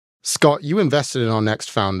Scott, you invested in our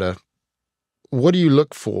next founder. What do you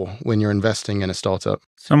look for when you're investing in a startup?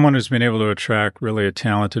 Someone who's been able to attract really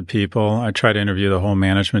talented people. I try to interview the whole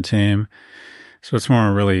management team. So it's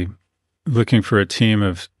more really looking for a team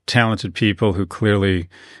of talented people who clearly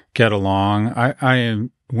get along. I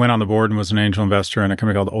went on the board and was an angel investor in a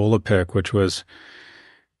company called Olapic, which was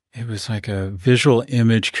like a visual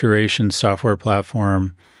image curation software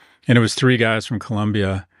platform. And it was three guys from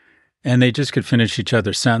Colombia. And they just could finish each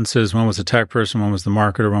other's sentences. One was a tech person, one was the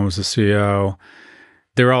marketer, one was the CEO.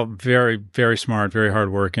 They were all very, very smart, very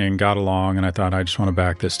hardworking, got along, and I thought, I just want to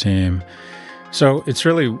back this team. So it's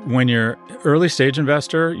really, when you're early stage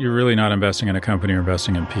investor, you're really not investing in a company, you're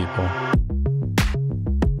investing in people.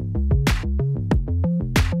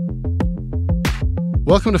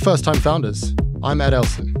 Welcome to First Time Founders. I'm Ed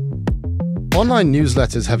Elson. Online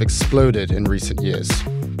newsletters have exploded in recent years.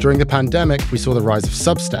 During the pandemic, we saw the rise of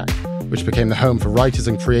Substack, which became the home for writers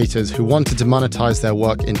and creators who wanted to monetize their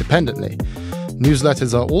work independently.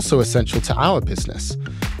 Newsletters are also essential to our business.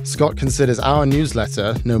 Scott considers our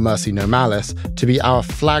newsletter, No Mercy, No Malice, to be our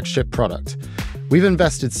flagship product. We've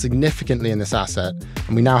invested significantly in this asset,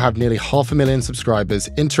 and we now have nearly 500,000 subscribers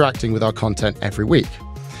interacting with our content every week.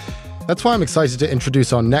 That's why I'm excited to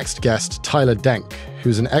introduce our next guest, Tyler Denk,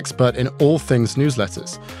 who's an expert in all things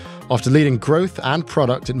newsletters. After leading growth and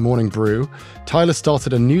product at Morning Brew, Tyler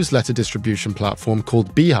started a newsletter distribution platform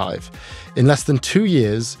called Beehiiv. In less than 2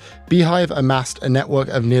 years, Beehiiv amassed a network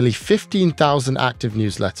of nearly 15,000 active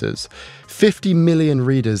newsletters, 50 million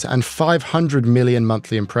readers, and 500 million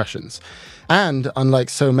monthly impressions. And, unlike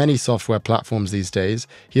so many software platforms these days,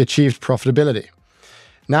 he achieved profitability.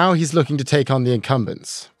 Now he's looking to take on the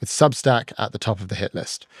incumbents, with Substack at the top of the hit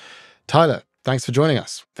list. Tyler, thanks for joining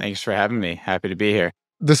us. Thanks for having me. Happy to be here.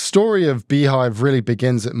 The story of Beehiiv really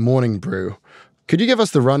begins at Morning Brew. Could you give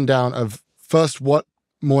us the rundown of first what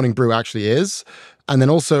Morning Brew actually is, and then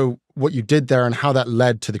also what you did there and how that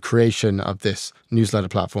led to the creation of this newsletter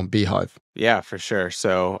platform, Beehiiv? Yeah, for sure.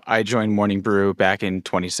 So I joined Morning Brew back in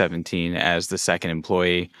 2017 as the second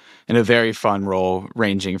employee in a very fun role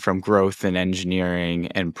ranging from growth and engineering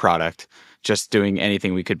and product, just doing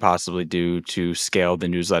anything we could possibly do to scale the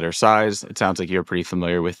newsletter size. It sounds like you're pretty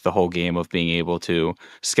familiar with the whole game of being able to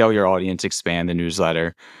scale your audience, expand the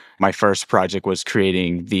newsletter. My first project was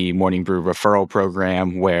creating the Morning Brew referral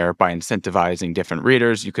program, where by incentivizing different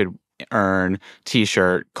readers, you could earn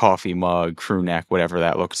t-shirt, coffee mug, crew neck, whatever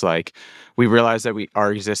that looks like. We realized that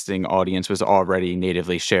our existing audience was already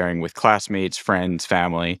natively sharing with classmates, friends,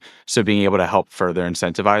 family. So being able to help further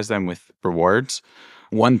incentivize them with rewards.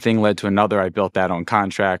 One thing led to another. I built that on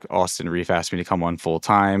contract. Austin Reef asked me to come on full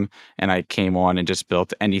time, and I came on and just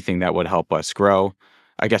built anything that would help us grow.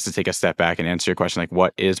 I guess to take a step back and answer your question, like,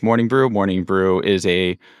 what is Morning Brew? Morning Brew is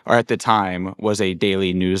or at the time, was a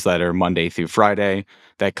daily newsletter Monday through Friday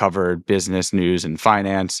that covered business news and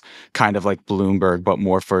finance, kind of like Bloomberg, but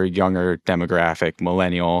more for a younger demographic,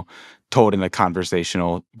 millennial, told in a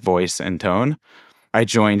conversational voice and tone. I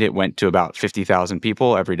joined, it went to about 50,000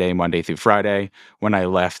 people every day, Monday through Friday. When I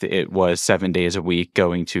left, it was 7 days a week,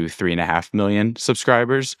 going to 3.5 million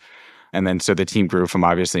subscribers. And then so the team grew from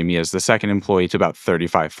obviously me as the second employee to about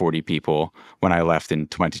 35, 40 people when I left in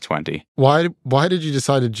 2020. Why did you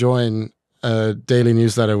decide to join a daily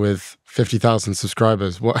newsletter with 50,000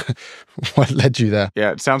 subscribers? What led you there?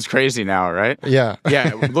 Yeah, it sounds crazy now, right? Yeah.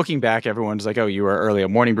 Yeah, looking back, everyone's like, oh, you were early at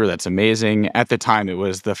Morning Brew. That's amazing. At the time, it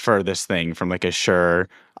was the furthest thing from like a sure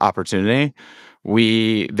opportunity.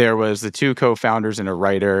 There was the two co-founders and a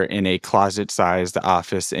writer in a closet-sized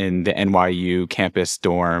office in the NYU campus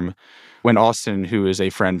dorm. When Austin, who is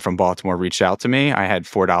a friend from Baltimore, reached out to me, I had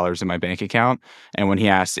 $4 in my bank account. And when he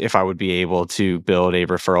asked if I would be able to build a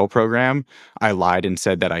referral program, I lied and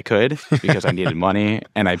said that I could because I needed money,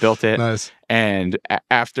 and I built it. Nice. And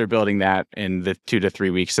after building that in the 2 to 3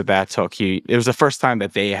 weeks that took, it was the first time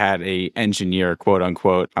that they had a engineer, quote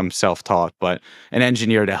unquote, I'm self-taught, but an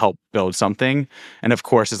engineer to help build something. And of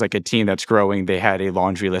course, as like a team that's growing, they had a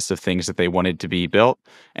laundry list of things that they wanted to be built,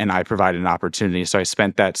 and I provided an opportunity. So I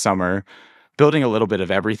spent that summer building a little bit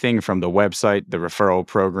of everything from the website, the referral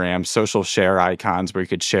program, social share icons where you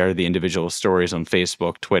could share the individual stories on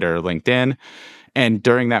Facebook, Twitter, LinkedIn. And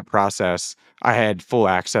during that process, I had full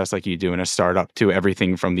access, like you do in a startup, to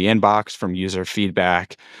everything from the inbox, from user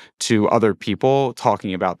feedback, to other people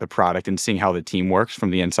talking about the product and seeing how the team works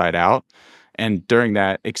from the inside out. And during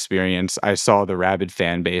that experience, I saw the rabid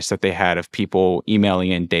fan base that they had of people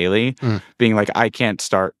emailing in daily, being like, I can't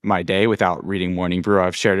start my day without reading Morning Brew.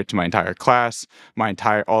 I've shared it to my entire class.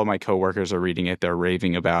 All of my coworkers are reading it. They're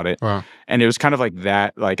raving about it. Wow. And it was kind of like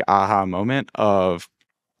that, like aha moment of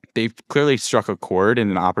they've clearly struck a chord in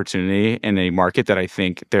an opportunity in a market that I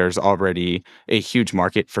think there's already a huge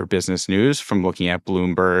market for business news from looking at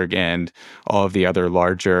Bloomberg and all of the other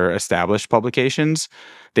larger established publications.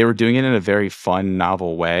 They were doing it in a very fun,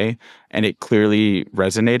 novel way, and it clearly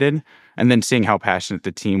resonated. And then seeing how passionate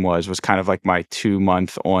the team was kind of like my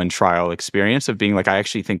 2-month on trial experience of being like, I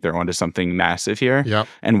actually think they're onto something massive here. Yep.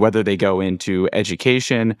 And whether they go into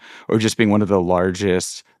education or just being one of the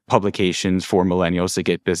largest publications for millennials to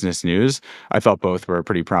get business news, I felt both were a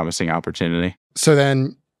pretty promising opportunity. So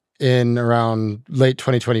then in around late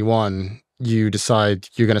 2021, you decide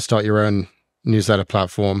you're going to start your own newsletter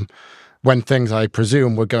platform when things, I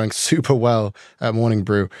presume, were going super well at Morning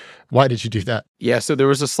Brew. Why did you do that? Yeah, so there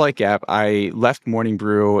was a slight gap. I left Morning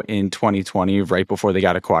Brew in 2020, right before they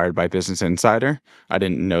got acquired by Business Insider. I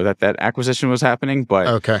didn't know that acquisition was happening,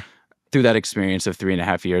 but through that experience of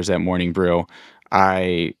 3.5 years at Morning Brew,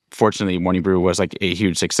 fortunately, Morning Brew was like a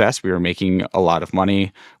huge success. We were making a lot of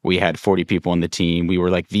money. We had 40 people on the team. We were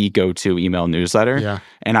like the go-to email newsletter. Yeah.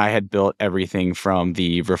 And I had built everything from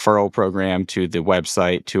the referral program to the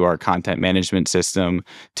website to our content management system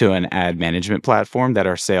to an ad management platform that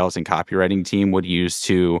our sales and copywriting team would use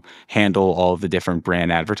to handle all of the different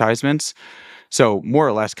brand advertisements. So more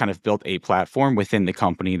or less kind of built a platform within the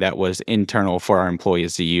company that was internal for our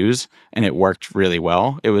employees to use, and it worked really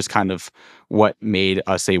well. It was kind of what made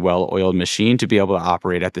us a well-oiled machine to be able to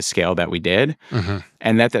operate at the scale that we did. Mm-hmm.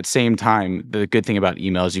 And at that same time, the good thing about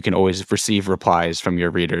email is you can always receive replies from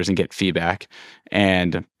your readers and get feedback.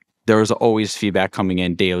 And there was always feedback coming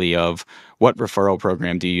in daily of what referral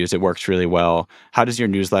program do you use? It works really well. How does your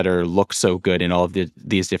newsletter look so good in all of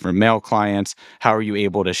these different mail clients? How are you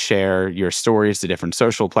able to share your stories to different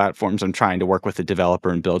social platforms? I'm trying to work with a developer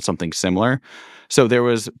and build something similar. So there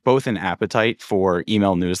was both an appetite for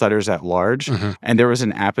email newsletters at large, and there was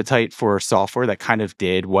an appetite for software that kind of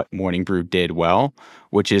did what Morning Brew did well,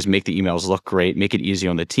 which is make the emails look great, make it easy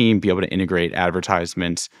on the team, be able to integrate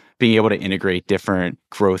advertisements, being able to integrate different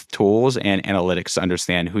growth tools and analytics to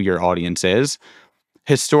understand who your audience is.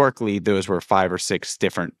 Historically, those were 5 or 6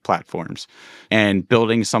 different platforms, and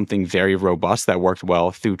building something very robust that worked well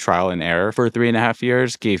through trial and error for 3.5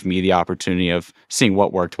 years gave me the opportunity of seeing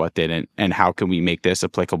what worked, what didn't, and how can we make this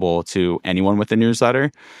applicable to anyone with a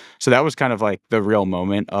newsletter. So that was kind of like the real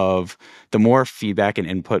moment of the more feedback and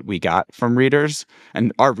input we got from readers,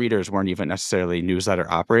 and our readers weren't even necessarily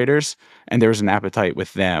newsletter operators, and there was an appetite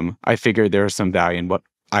with them. I figured there was some value in what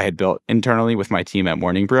I had built internally with my team at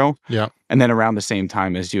Morning Brew. Yeah. And then around the same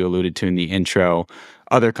time, as you alluded to in the intro,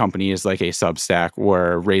 other companies like a Substack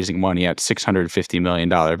were raising money at $650 million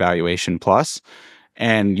valuation plus.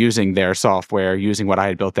 And using their software, using what I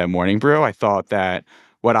had built at Morning Brew, I thought that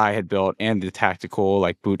what I had built and the tactical,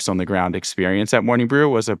 like boots on the ground experience at Morning Brew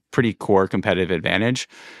was a pretty core competitive advantage.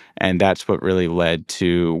 And that's what really led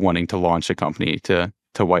to wanting to launch a company to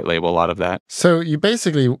white label a lot of that. So you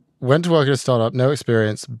basically went to work at a startup, no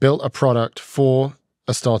experience, built a product for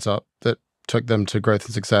a startup that took them to growth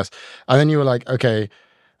and success. And then you were like, okay,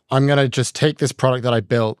 I'm going to just take this product that I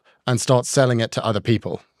built and start selling it to other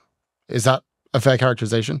people. Is that a fair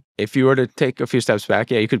characterization? If you were to take a few steps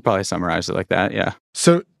back, yeah, you could probably summarize it like that. Yeah.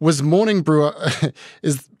 So was Morning Brew,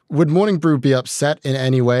 would Morning Brew be upset in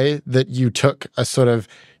any way that you took a sort of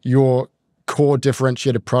your core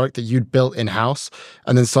differentiated product that you'd built in-house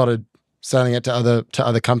and then started selling it to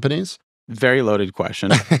other companies? Very loaded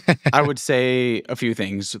question. I would say a few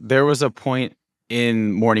things. There was a point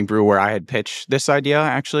in Morning Brew where I had pitched this idea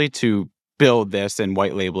actually to build this and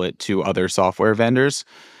white label it to other software vendors.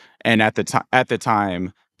 And at the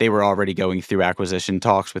time, they were already going through acquisition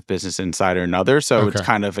talks with Business Insider and others. So It's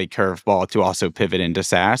kind of a curveball to also pivot into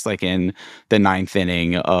SaaS, like in the 9th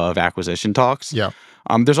inning of acquisition talks. Yeah.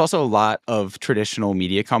 There's also a lot of traditional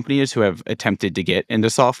media companies who have attempted to get into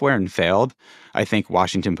software and failed. I think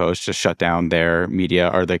Washington Post just shut down their media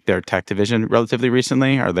or their tech division relatively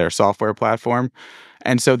recently, or their software platform.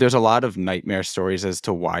 And so there's a lot of nightmare stories as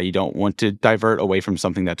to why you don't want to divert away from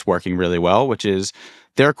something that's working really well, which is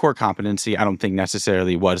their core competency. I don't think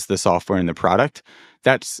necessarily was the software and the product.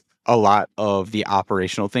 That's a lot of the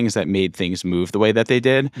operational things that made things move the way that they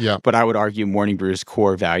did. Yeah. But I would argue Morning Brew's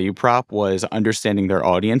core value prop was understanding their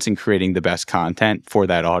audience and creating the best content for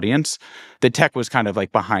that audience. The tech was kind of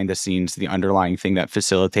like behind the scenes, the underlying thing that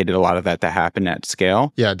facilitated a lot of that to happen at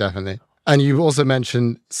scale. Yeah, definitely. And you also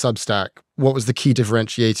mentioned Substack. What was the key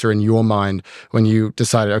differentiator in your mind when you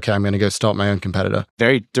decided, okay, I'm going to go start my own competitor?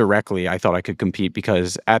 Very directly, I thought I could compete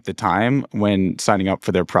because at the time when signing up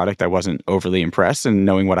for their product, I wasn't overly impressed. And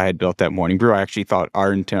knowing what I had built at Morning Brew, I actually thought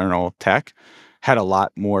our internal tech had a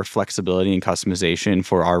lot more flexibility and customization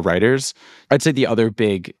for our writers. I'd say the other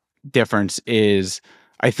big difference is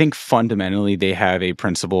I think fundamentally they have a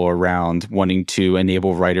principle around wanting to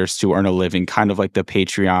enable writers to earn a living, kind of like the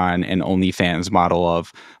Patreon and OnlyFans model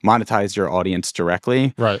of monetize your audience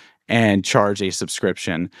directly Right. and charge a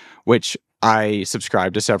subscription, which I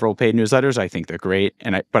subscribe to several paid newsletters. I think they're great,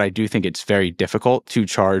 but I do think it's very difficult to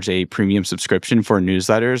charge a premium subscription for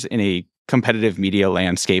newsletters in a competitive media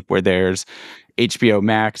landscape where there's HBO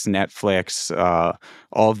Max, Netflix,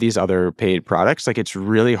 all of these other paid products. Like, it's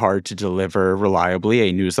really hard to deliver reliably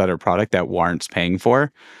a newsletter product that warrants paying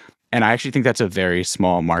for. And I actually think that's a very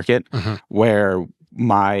small market where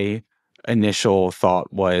my initial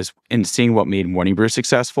thought was in seeing what made Morning Brew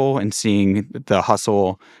successful and seeing the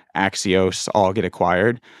Hustle, Axios all get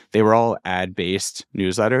acquired. They were all ad-based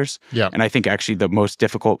newsletters. Yeah. And I think actually the most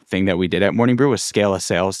difficult thing that we did at Morning Brew was scale a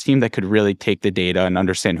sales team that could really take the data and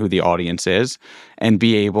understand who the audience is and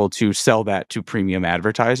be able to sell that to premium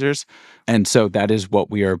advertisers. And so that is what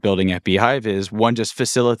we are building at Beehiiv is one, just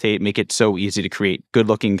facilitate, make it so easy to create good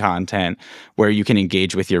looking content where you can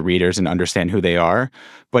engage with your readers and understand who they are.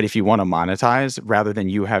 But if you want to monetize, rather than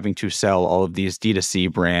you having to sell all of these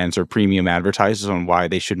D2C brands or premium advertisers on why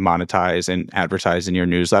they should monetize and advertise in your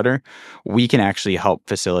newsletter, we can actually help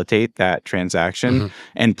facilitate that transaction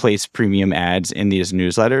and place premium ads in these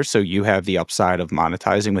newsletters. So you have the upside of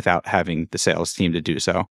monetizing without having the sales team to do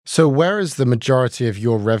so. So where is the majority of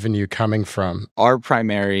your revenue coming from? Our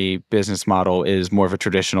primary business model is more of a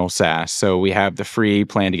traditional SaaS. So we have the free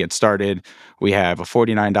plan to get started. We have a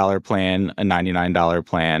 $49 plan, a $99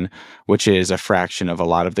 plan, which is a fraction of a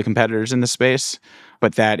lot of the competitors in the space.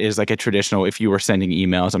 But that is like a traditional, if you were sending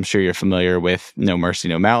emails, I'm sure you're familiar with No Mercy,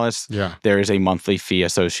 No Malice. Yeah. There is a monthly fee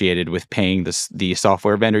associated with paying the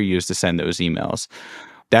software vendor used to send those emails.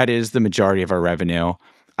 That is the majority of our revenue.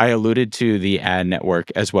 I alluded to the ad network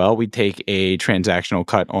as well. We take a transactional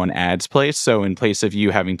cut on ads placed. So in place of you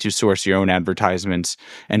having to source your own advertisements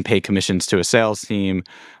and pay commissions to a sales team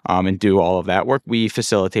and do all of that work, we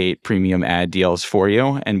facilitate premium ad deals for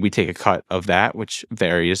you. And we take a cut of that, which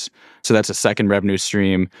varies. So that's a second revenue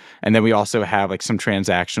stream. And then we also have like some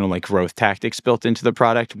transactional like growth tactics built into the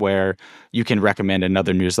product where you can recommend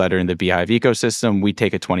another newsletter in the Beehiiv ecosystem. We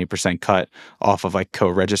take a 20% cut off of like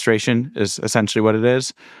co-registration is essentially what it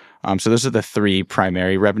is. So those are the three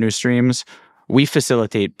primary revenue streams. We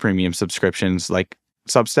facilitate premium subscriptions like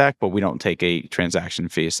Substack, but we don't take a transaction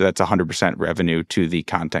fee. So that's 100% revenue to the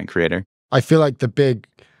content creator. I feel like the big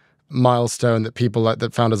milestone that people like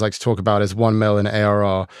that founders like to talk about is 1 mil in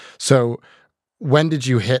ARR. So when did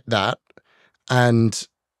you hit that? And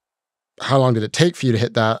how long did it take for you to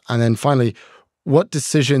hit that? And then finally, what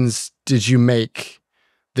decisions did you make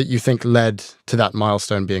that you think led to that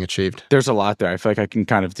milestone being achieved? There's a lot there. I feel like I can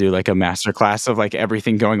kind of do like a masterclass of like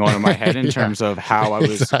everything going on in my head in terms of how I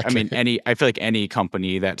was. Exactly. I mean, I feel like any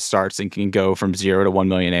company that starts and can go from 0 to 1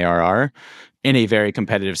 million ARR in a very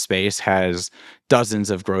competitive space has dozens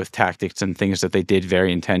of growth tactics and things that they did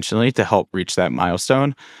very intentionally to help reach that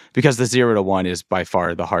milestone, because the 0 to 1 is by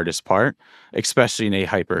far the hardest part, especially in a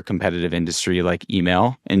hyper competitive industry like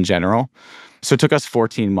email in general. So it took us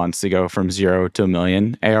 14 months to go from 0 to 1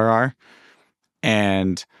 million ARR.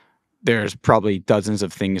 And there's probably dozens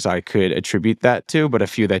of things I could attribute that to, but a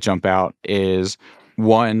few that jump out is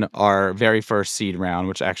one, our very first seed round,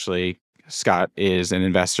 which actually Scott is an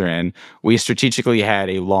investor in. We strategically had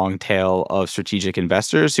a long tail of strategic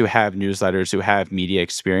investors who have newsletters, who have media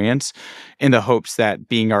experience, in the hopes that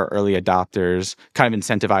being our early adopters, kind of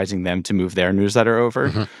incentivizing them to move their newsletter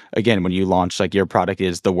over. Again, when you launch, like your product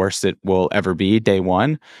is the worst it will ever be day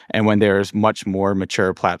one. And when there's much more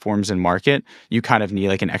mature platforms in market, you kind of need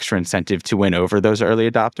like an extra incentive to win over those early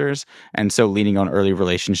adopters. And so leaning on early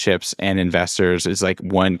relationships and investors is like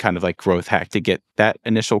one kind of like growth hack to get that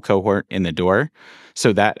initial cohort in the door.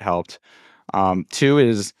 So that helped. Two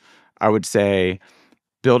is, I would say,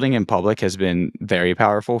 building in public has been very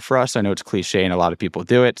powerful for us. I know it's cliche and a lot of people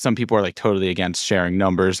do it. Some people are like totally against sharing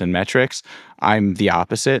numbers and metrics. I'm the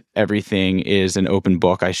opposite. Everything is an open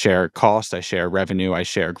book. I share cost, I share revenue, I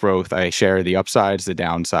share growth, I share the upsides, the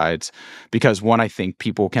downsides. Because one, I think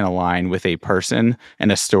people can align with a person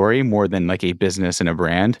and a story more than like a business and a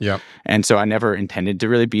brand. Yep. And so I never intended to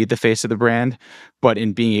really be the face of the brand, but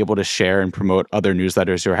in being able to share and promote other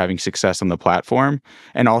newsletters who are having success on the platform,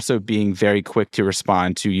 and also being very quick to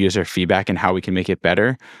respond to user feedback and how we can make it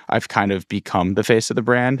better, I've kind of become the face of the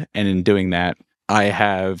brand. And in doing that, I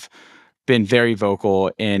have been very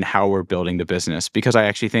vocal in how we're building the business, because I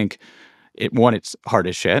actually think it's hard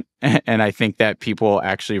as shit. And I think that people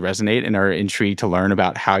actually resonate and are intrigued to learn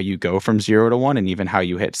about how you go from 0 to 1 and even how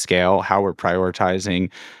you hit scale, how we're prioritizing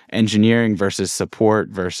engineering versus support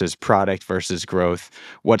versus product versus growth,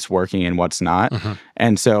 what's working and what's not.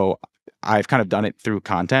 And so I've kind of done it through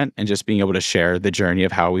content and just being able to share the journey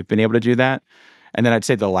of how we've been able to do that. And then I'd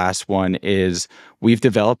say the last one is we've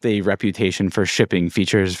developed a reputation for shipping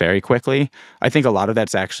features very quickly. I think a lot of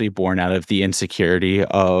that's actually born out of the insecurity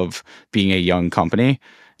of being a young company.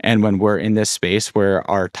 And when we're in this space where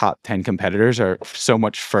our top 10 competitors are so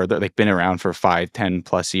much further, like been around for 5, 10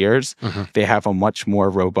 plus years, they have a much more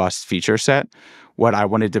robust feature set. What I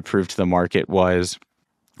wanted to prove to the market was,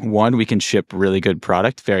 one, we can ship really good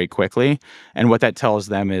product very quickly. And what that tells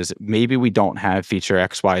them is maybe we don't have feature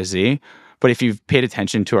XYZ, but if you've paid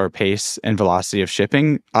attention to our pace and velocity of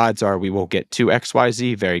shipping, odds are we will get to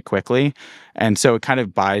XYZ very quickly. And so it kind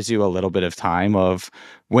of buys you a little bit of time of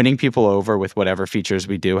winning people over with whatever features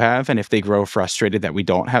we do have. And if they grow frustrated that we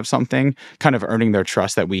don't have something, kind of earning their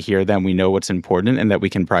trust that we hear them, we know what's important, and that we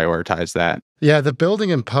can prioritize that. Yeah, the building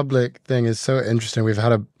in public thing is so interesting. We've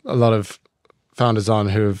had a lot of founders on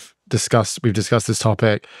we've discussed this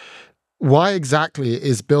topic. Why exactly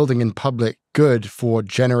is building in public good for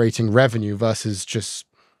generating revenue versus just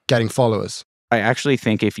getting followers? I actually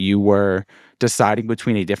think if you were deciding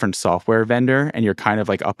between a different software vendor and you're kind of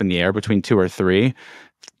like up in the air between 2 or 3,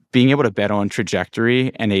 being able to bet on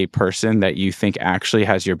trajectory and a person that you think actually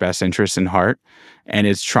has your best interest in heart and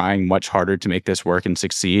is trying much harder to make this work and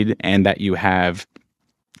succeed, and that you have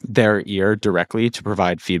their ear directly to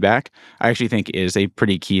provide feedback, I actually think is a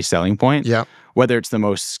pretty key selling point. Yeah. Whether it's the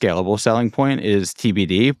most scalable selling point is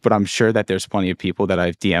TBD, but I'm sure that there's plenty of people that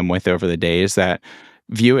I've DM with over the days that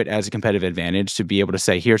view it as a competitive advantage to be able to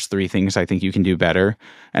say, here's 3 things I think you can do better.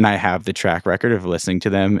 And I have the track record of listening to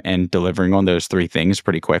them and delivering on those 3 things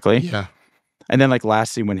pretty quickly. Yeah. And then like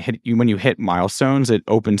lastly, when you hit milestones, it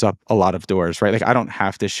opens up a lot of doors, right? Like I don't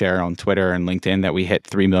have to share on Twitter and LinkedIn that we hit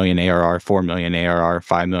 3 million ARR, 4 million ARR,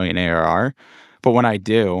 5 million ARR. But when I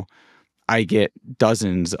do, I get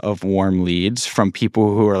dozens of warm leads from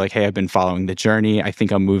people who are like, hey, I've been following the journey. I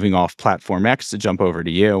think I'm moving off platform X to jump over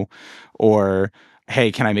to you. Or, hey,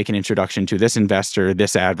 can I make an introduction to this investor,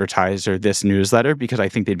 this advertiser, this newsletter? Because I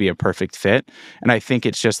think they'd be a perfect fit. And I think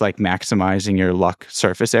it's just like maximizing your luck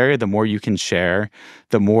surface area. The more you can share,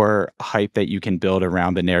 the more hype that you can build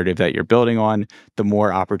around the narrative that you're building on, the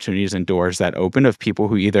more opportunities and doors that open of people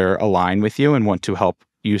who either align with you and want to help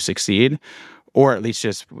you succeed, or at least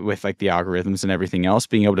just with like the algorithms and everything else,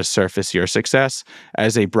 being able to surface your success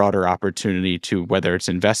as a broader opportunity to whether it's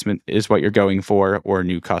investment is what you're going for or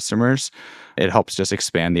new customers. It helps just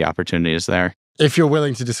expand the opportunities there. If you're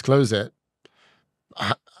willing to disclose it,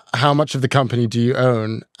 how much of the company do you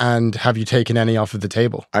own, and have you taken any off of the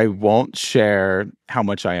table? I won't share how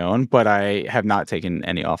much I own, but I have not taken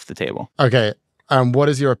any off the table. Okay. What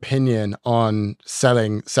is your opinion on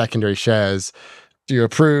selling secondary shares? Do you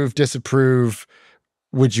approve, disapprove?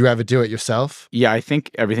 Would you ever do it yourself? Yeah, I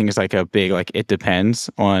think everything is like a big, like it depends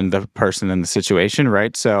on the person and the situation,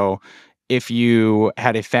 right? So if you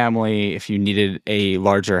had a family, if you needed a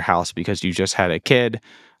larger house because you just had a kid,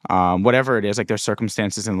 whatever it is, like there's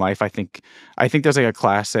circumstances in life. I think there's like a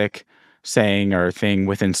classic saying or thing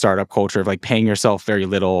within startup culture of like paying yourself very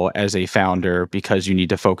little as a founder because you need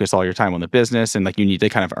to focus all your time on the business and like you need to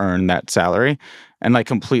kind of earn that salary. And like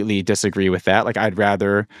completely disagree with that. Like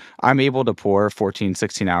I'm able to pour 14,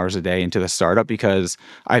 16 hours a day into the startup because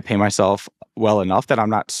I pay myself well enough that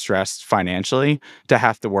I'm not stressed financially to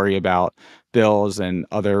have to worry about bills and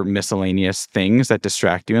other miscellaneous things that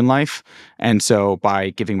distract you in life. And so by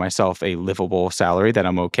giving myself a livable salary that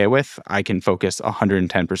I'm okay with, I can focus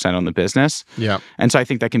 110% on the business. Yeah. And so I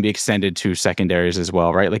think that can be extended to secondaries as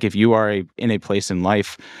well, right? Like if you are in a place in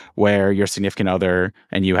life where your significant other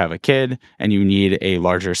and you have a kid and you need a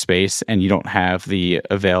larger space and you don't have the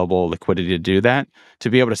available liquidity to do that, to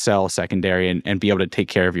be able to sell secondary and be able to take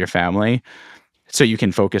care of your family so you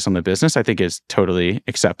can focus on the business, I think is totally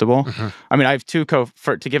acceptable. I mean, I have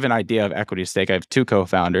to give an idea of equity stake, I have 2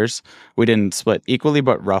 co-founders. We didn't split equally,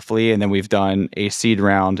 but roughly. And then we've done a seed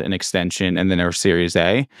round, an extension, and then our Series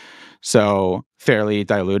A. So fairly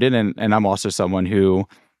diluted. And I'm also someone who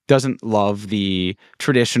doesn't love the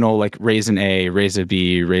traditional like raise an A, raise a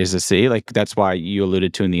B, raise a C. Like that's why you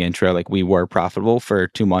alluded to in the intro, like we were profitable for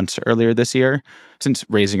 2 months earlier this year. Since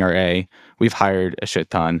raising our A, we've hired a shit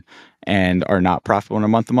ton and are not profitable on a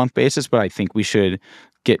month-to-month basis. But I think we should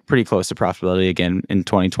get pretty close to profitability again in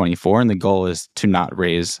 2024. And the goal is to not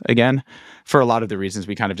raise again for a lot of the reasons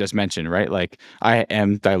we kind of just mentioned, right? Like I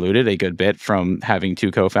am diluted a good bit from having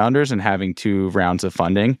 2 co-founders and having 2 rounds of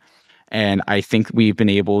funding. And I think we've been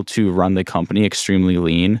able to run the company extremely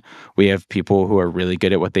lean. We have people who are really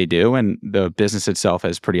good at what they do, and the business itself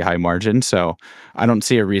has pretty high margin. So I don't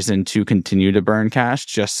see a reason to continue to burn cash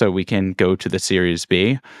just so we can go to the Series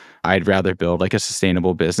B. I'd rather build like a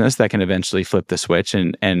sustainable business that can eventually flip the switch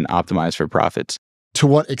and optimize for profits. To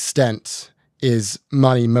what extent is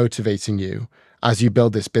money motivating you as you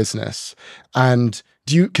build this business? And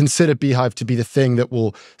do you consider Beehiiv to be the thing that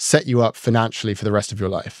will set you up financially for the rest of your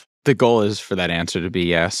life? The goal is for that answer to be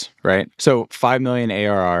yes, right? So 5 million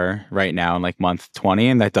ARR right now in like month 20,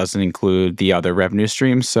 and that doesn't include the other revenue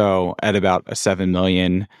streams. So at about a $7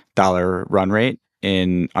 million run rate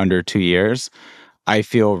in under 2 years, I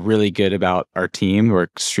feel really good about our team. We're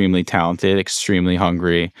extremely talented, extremely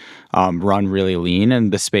hungry, run really lean,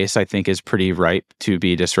 and the space I think is pretty ripe to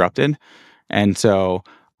be disrupted. And so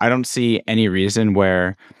I don't see any reason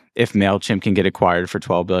where if MailChimp can get acquired for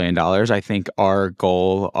 $12 billion, I think our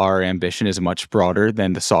goal, our ambition is much broader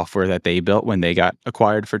than the software that they built when they got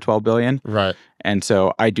acquired for $12 billion. Right. And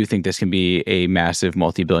so I do think this can be a massive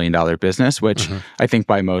multi-billion-dollar business, which I think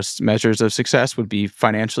by most measures of success would be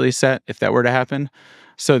financially set if that were to happen.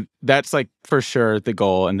 So that's like for sure the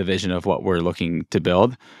goal and the vision of what we're looking to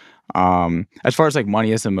build. As far as like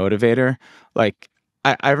money as a motivator, like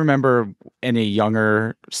I remember in a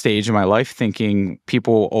younger stage of my life thinking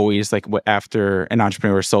people always like after an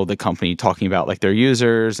entrepreneur sold the company talking about like their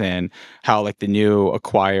users and how like the new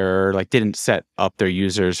acquirer like didn't set up their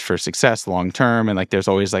users for success long term, and like there's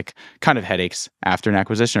always like kind of headaches after an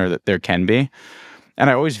acquisition, or that there can be. And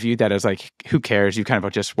I always viewed that as like, who cares? You kind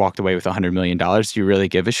of just walked away with $100 million. Do you really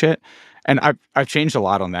give a shit? And I've changed a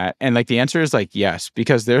lot on that. And like the answer is like yes,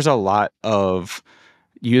 because there's a lot of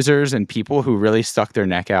users and people who really stuck their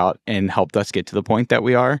neck out and helped us get to the point that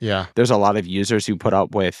we are. Yeah. There's a lot of users who put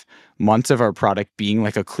up with months of our product being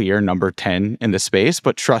like a clear number 10 in the space,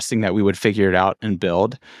 but trusting that we would figure it out and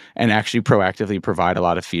build and actually proactively provide a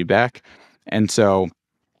lot of feedback. And so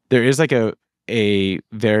there is like a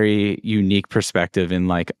very unique perspective in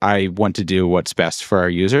like, I want to do what's best for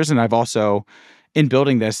our users. And I've also, in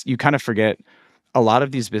building this, you kind of forget a lot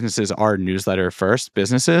of these businesses are newsletter first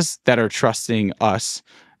businesses that are trusting us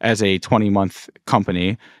as a 20-month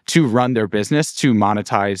company to run their business, to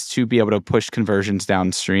monetize, to be able to push conversions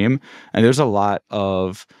downstream. And there's a lot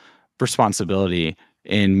of responsibility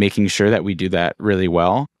in making sure that we do that really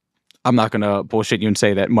well. I'm not going to bullshit you and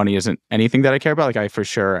say that money isn't anything that I care about. Like I for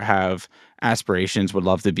sure have aspirations, would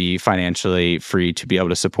love to be financially free to be able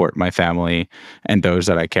to support my family and those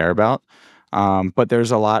that I care about. But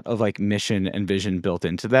there's a lot of like mission and vision built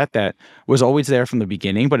into that was always there from the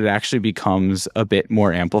beginning, but it actually becomes a bit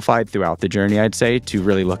more amplified throughout the journey, I'd say, to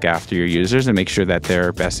really look after your users and make sure that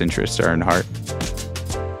their best interests are in heart.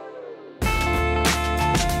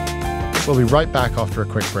 We'll be right back after a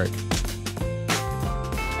quick break.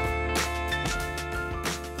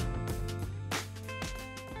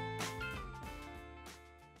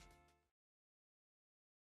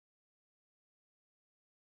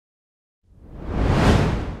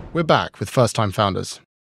 We're back with first-time founders.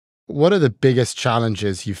 What are the biggest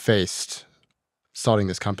challenges you faced starting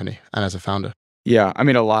this company and as a founder? Yeah, I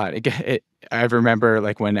mean, a lot. I remember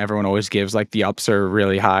like when everyone always gives like the ups are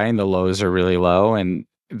really high and the lows are really low. And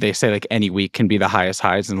they say like any week can be the highest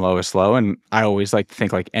highs and lowest low. And I always like to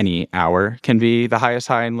think like any hour can be the highest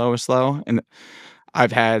high and lowest low. And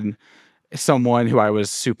I've had someone who I was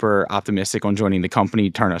super optimistic on joining the company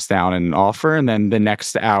turn us down in an offer, and then the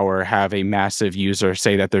next hour have a massive user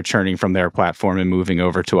say that they're churning from their platform and moving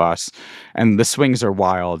over to us. And the swings are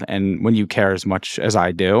wild. And when you care as much as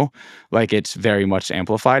I do, like it's very much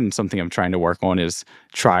amplified. And something I'm trying to work on is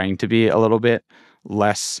trying to be a little bit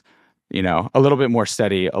less, a little bit more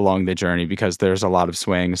steady along the journey, because there's a lot of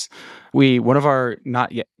swings. One of our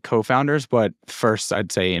not yet co-founders, but first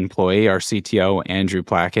I'd say employee, our CTO, Andrew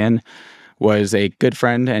Placken, was a good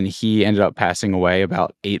friend, and he ended up passing away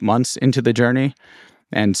about 8 months into the journey.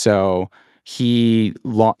 And so he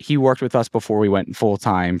worked with us before we went full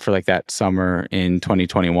time for like that summer in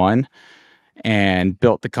 2021, and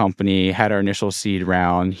built the company, had our initial seed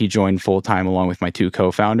round. He joined full time along with my two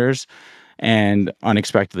co-founders, and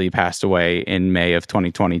unexpectedly passed away in May of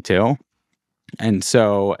 2022. And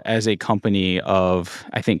so as a company of,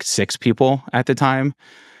 I think, 6 people at the time,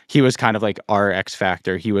 he was kind of like our X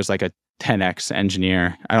factor. He was like a 10x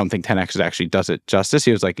engineer. I don't think 10x actually does it justice.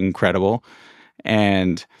 He was like incredible.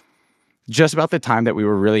 And just about the time that we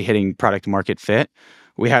were really hitting product market fit,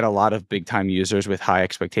 we had a lot of big time users with high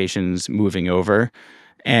expectations moving over.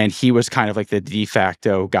 And he was kind of like the de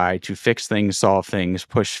facto guy to fix things, solve things,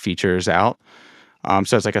 push features out.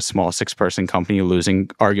 So it's like a small 6-person company losing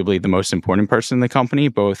arguably the most important person in the company,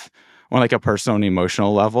 both on like a personal and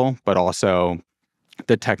emotional level, but also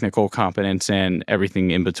the technical competence and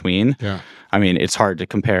everything in between. Yeah. I mean, it's hard to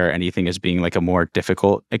compare anything as being like a more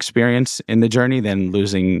difficult experience in the journey than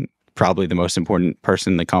losing probably the most important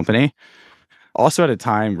person in the company. Also at a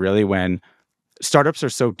time really when startups are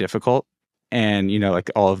so difficult and, like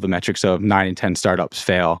all of the metrics of 9 and 10 startups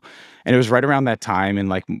fail. And it was right around that time in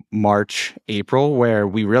like March, April, where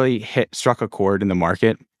we really struck a chord in the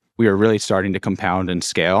market. We were really starting to compound and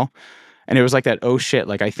scale. And it was like that, oh shit,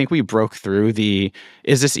 like I think we broke through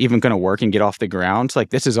is this even going to work and get off the ground?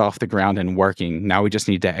 Like this is off the ground and working. Now we just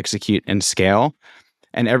need to execute and scale.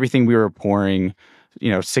 And everything we were pouring,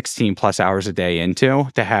 16 plus hours a day into,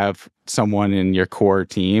 to have someone in your core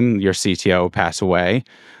team, your CTO, pass away,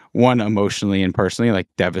 one, emotionally and personally, like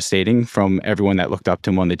devastating from everyone that looked up to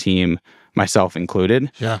him on the team, myself included.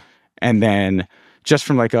 Yeah. And then just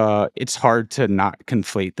from like it's hard to not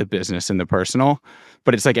conflate the business and the personal,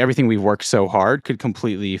 but it's like everything we've worked so hard could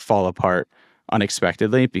completely fall apart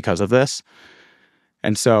unexpectedly because of this.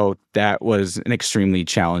 And so that was an extremely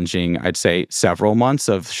challenging, I'd say, several months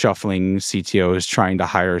of shuffling CTOs, trying to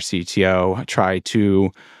hire a CTO, try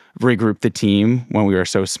to regroup the team when we were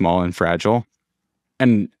so small and fragile.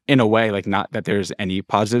 And in a way, like not that there's any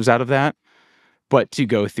positives out of that, but to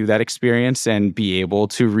go through that experience and be able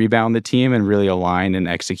to rebound the team and really align and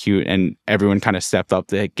execute, and everyone kind of stepped up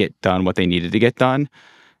to get done what they needed to get done,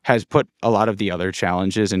 has put a lot of the other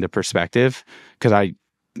challenges into perspective, because I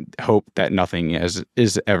hope that nothing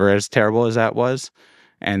is ever as terrible as that was.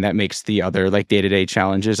 And that makes the other like day-to-day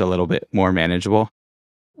challenges a little bit more manageable.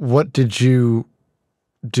 What did you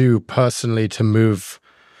do personally to move,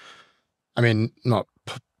 I mean, not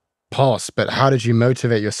past, but how did you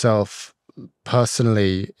motivate yourself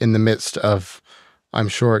personally in the midst of, I'm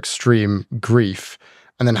sure, extreme grief?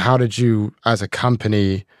 And then how did you, as a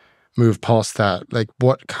company, move past that? Like,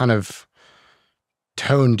 what kind of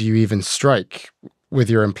tone do you even strike with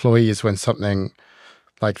your employees when something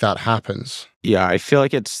like that happens? Yeah, I feel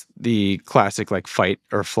like it's the classic like fight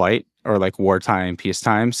or flight, or like wartime,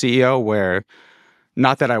 peacetime CEO, where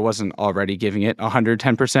not that I wasn't already giving it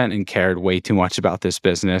 110% and cared way too much about this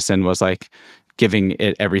business and was like giving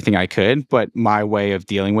it everything I could, but my way of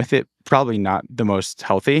dealing with it, probably not the most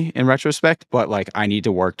healthy in retrospect, but like I need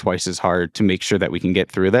to work twice as hard to make sure that we can get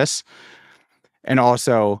through this. And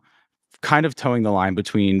also kind of towing the line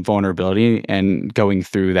between vulnerability and going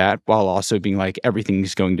through that while also being like,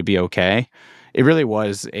 everything's going to be okay. It really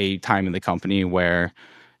was a time in the company where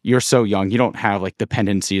you're so young, you don't have like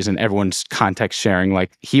dependencies and everyone's context sharing.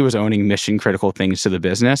 Like he was owning mission critical things to the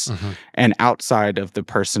business. Mm-hmm. And outside of the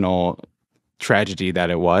personal tragedy that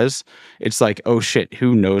it was, it's like, oh shit,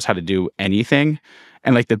 who knows how to do anything?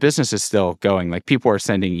 And like the business is still going. Like people are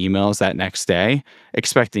sending emails that next day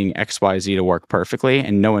expecting XYZ to work perfectly,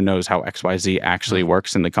 and no one knows how XYZ actually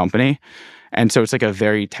works in the company. And so it's like a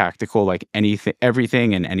very tactical, like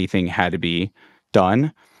everything and anything had to be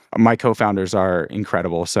done. My co-founders are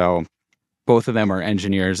incredible. So both of them are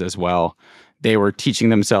engineers as well. They were teaching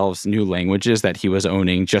themselves new languages that he was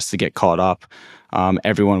owning just to get caught up.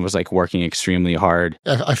 Everyone was like working extremely hard.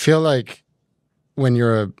 I feel like when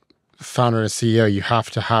you're a founder and a CEO, you have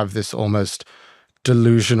to have this almost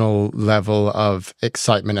delusional level of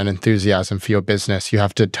excitement and enthusiasm for your business. You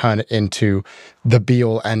have to turn it into the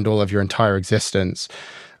be-all, end-all of your entire existence.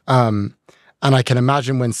 And I can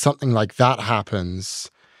imagine when something like that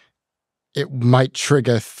happens, it might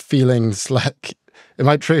trigger feelings such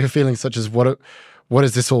as, what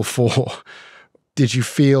is this all for? Did you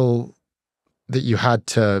feel that you had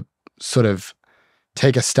to sort of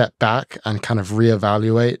take a step back and kind of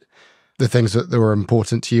reevaluate the things that were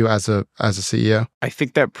important to you as a CEO? I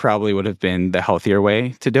think that probably would have been the healthier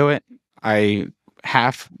way to do it. I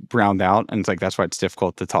half browned out, and it's like that's why it's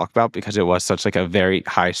difficult to talk about, because it was such like a very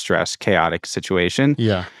high stress, chaotic situation.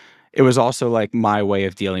 Yeah. It was also like my way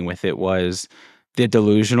of dealing with it was the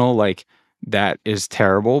delusional, like that is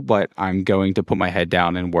terrible, but I'm going to put my head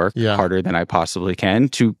down and work harder than I possibly can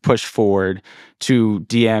to push forward, to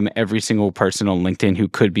DM every single person on LinkedIn who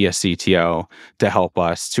could be a CTO to help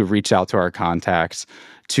us, to reach out to our contacts,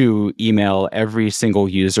 to email every single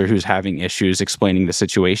user who's having issues, explaining the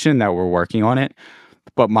situation that we're working on it.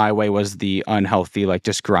 But my way was the unhealthy, like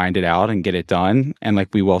just grind it out and get it done. And like,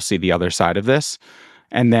 we will see the other side of this.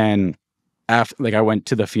 And then after, like, I went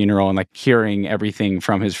to the funeral and like hearing everything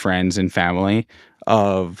from his friends and family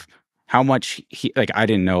of how much he, like, I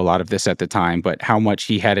didn't know a lot of this at the time, but how much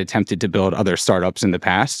he had attempted to build other startups in the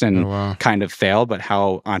past and kind of failed, but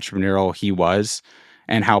how entrepreneurial he was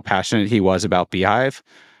and how passionate he was about Beehiiv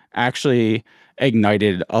actually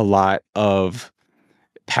ignited a lot of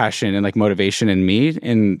passion and like motivation in me,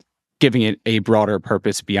 and giving it a broader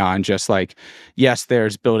purpose beyond just like, yes,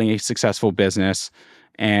 there's building a successful business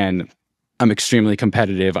and I'm extremely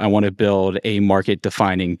competitive. I want to build a market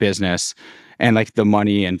defining business, and like the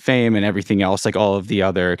money and fame and everything else, like all of the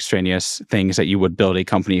other extraneous things that you would build a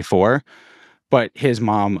company for. But his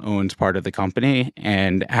mom owns part of the company,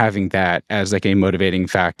 and having that as like a motivating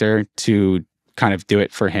factor to kind of do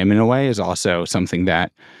it for him in a way is also something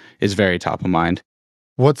that is very top of mind.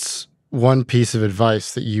 What's one piece of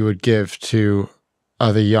advice that you would give to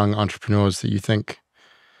other young entrepreneurs that you think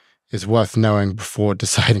is worth knowing before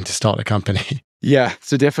deciding to start a company? Yeah,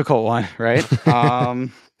 it's a difficult one, right?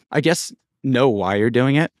 I guess know why you're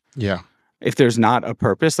doing it. Yeah. If there's not a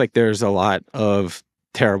purpose, like there's a lot of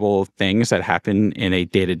terrible things that happen in a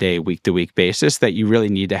day-to-day, week-to-week basis that you really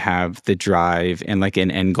need to have the drive and like an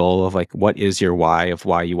end goal of like, what is your why of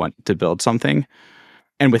why you want to build something?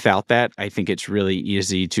 And without that, I think it's really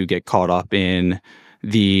easy to get caught up in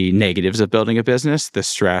the negatives of building a business, the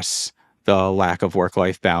stress, the lack of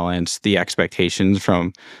work-life balance, the expectations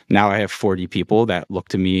from now I have 40 people that look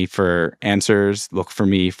to me for answers, look for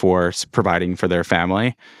me for providing for their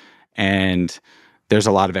family. And there's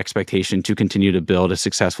a lot of expectation to continue to build a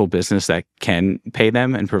successful business that can pay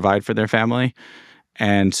them and provide for their family.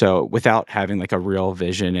 And so without having like a real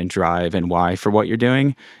vision and drive and why for what you're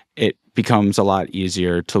doing, it becomes a lot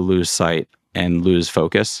easier to lose sight and lose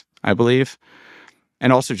focus, I believe.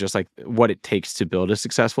 And also just like what it takes to build a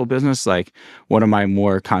successful business. Like one of my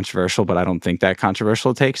more controversial, but I don't think that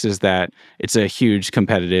controversial takes is that it's a huge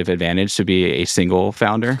competitive advantage to be a single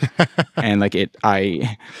founder. And like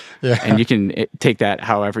and you can take that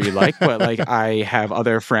however you like, but like I have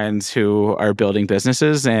other friends who are building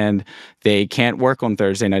businesses and they can't work on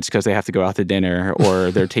Thursday nights because they have to go out to dinner, or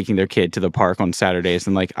they're taking their kid to the park on Saturdays.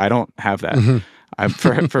 And like, I don't have that. Mm-hmm.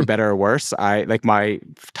 For better or worse, I like my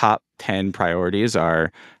top 10 priorities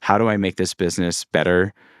are how do I make this business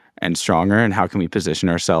better and stronger, and how can we position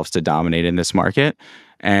ourselves to dominate in this market?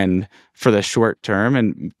 And for the short term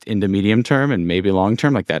and in the medium term and maybe long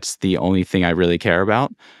term, like that's the only thing I really care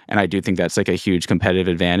about. And I do think that's like a huge competitive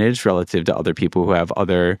advantage relative to other people who have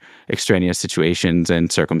other extraneous situations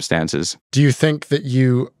and circumstances. Do you think that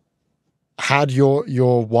you had your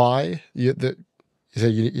why? You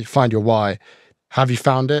find your why. Have you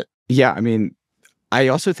found it? Yeah, I mean, I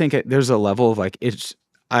also think there's a level of like,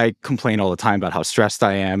 I complain all the time about how stressed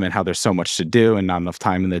I am and how there's so much to do and not enough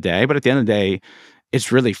time in the day. But at the end of the day,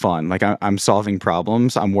 it's really fun. Like I'm solving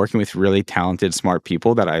problems. I'm working with really talented, smart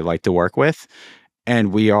people that I like to work with.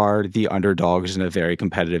 And we are the underdogs in a very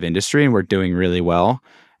competitive industry, and we're doing really well.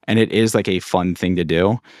 And it is like a fun thing to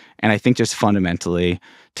do. And I think just fundamentally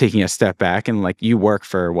taking a step back and like you work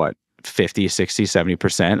for what? 50, 60,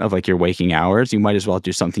 70% of like your waking hours, you might as well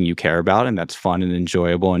do something you care about, and that's fun and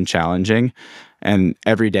enjoyable and challenging. And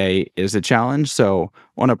every day is a challenge. So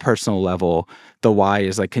on a personal level, the why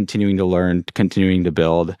is like continuing to learn, continuing to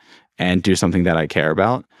build, and do something that I care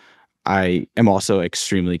about. I am also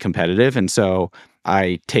extremely competitive. And so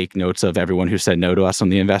I take notes of everyone who said no to us on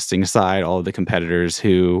the investing side, all of the competitors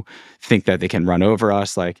who think that they can run over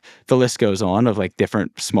us. Like the list goes on of like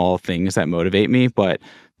different small things that motivate me, but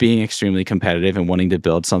being extremely competitive and wanting to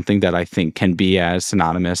build something that I think can be as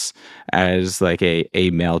synonymous as like a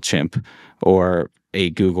MailChimp or a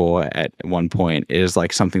Google at one point is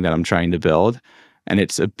like something that I'm trying to build. And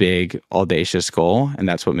it's a big, audacious goal. And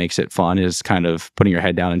that's what makes it fun, is kind of putting your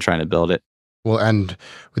head down and trying to build it. We'll end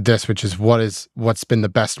with this, which is what's been the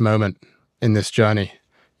best moment in this journey,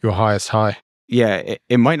 your highest high? Yeah,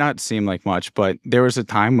 it might not seem like much, but there was a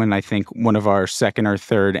time when I think one of our second or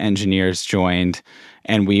third engineers joined,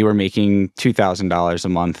 and we were making $2,000 a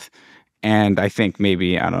month. And I think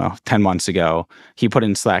maybe, I don't know, 10 months ago, he put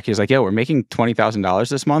in Slack, he was like, yeah, we're making $20,000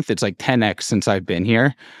 this month. It's like 10x since I've been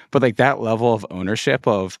here. But like that level of ownership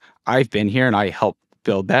of I've been here and I helped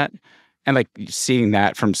build that. And like seeing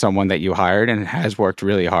that from someone that you hired and has worked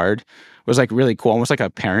really hard was like really cool, almost like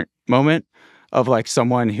a parent moment of like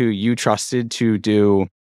someone who you trusted to do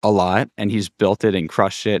a lot, and he's built it and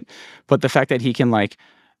crushed it. But the fact that he can like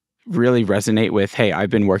really resonate with, hey, I've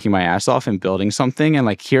been working my ass off and building something, and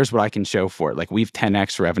like, here's what I can show for it. Like we've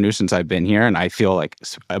 10x revenue since I've been here, and I feel like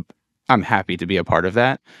I'm happy to be a part of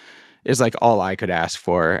that, is like all I could ask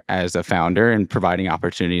for as a founder, and providing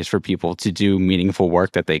opportunities for people to do meaningful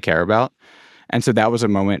work that they care about. And so that was a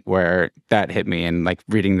moment where that hit me, and like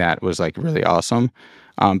reading that was like really awesome.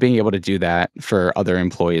 Being able to do that for other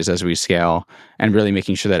employees as we scale, and really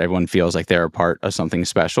making sure that everyone feels like they're a part of something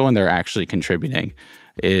special and they're actually contributing,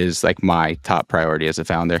 is like my top priority as a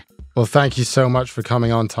founder. Well, thank you so much for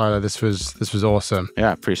coming on, Tyler. This was awesome.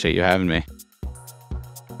 Yeah, appreciate you having me.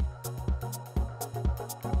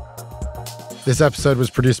 This episode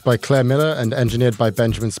was produced by Claire Miller and engineered by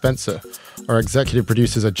Benjamin Spencer. Our executive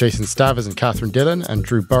producers are Jason Stavers and Catherine Dillon, and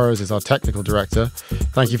Drew Burrows is our technical director.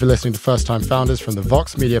 Thank you for listening to First Time Founders from the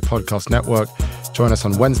Vox Media Podcast Network. Join us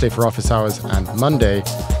on Wednesday for Office Hours and Monday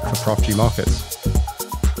for Prof G Markets.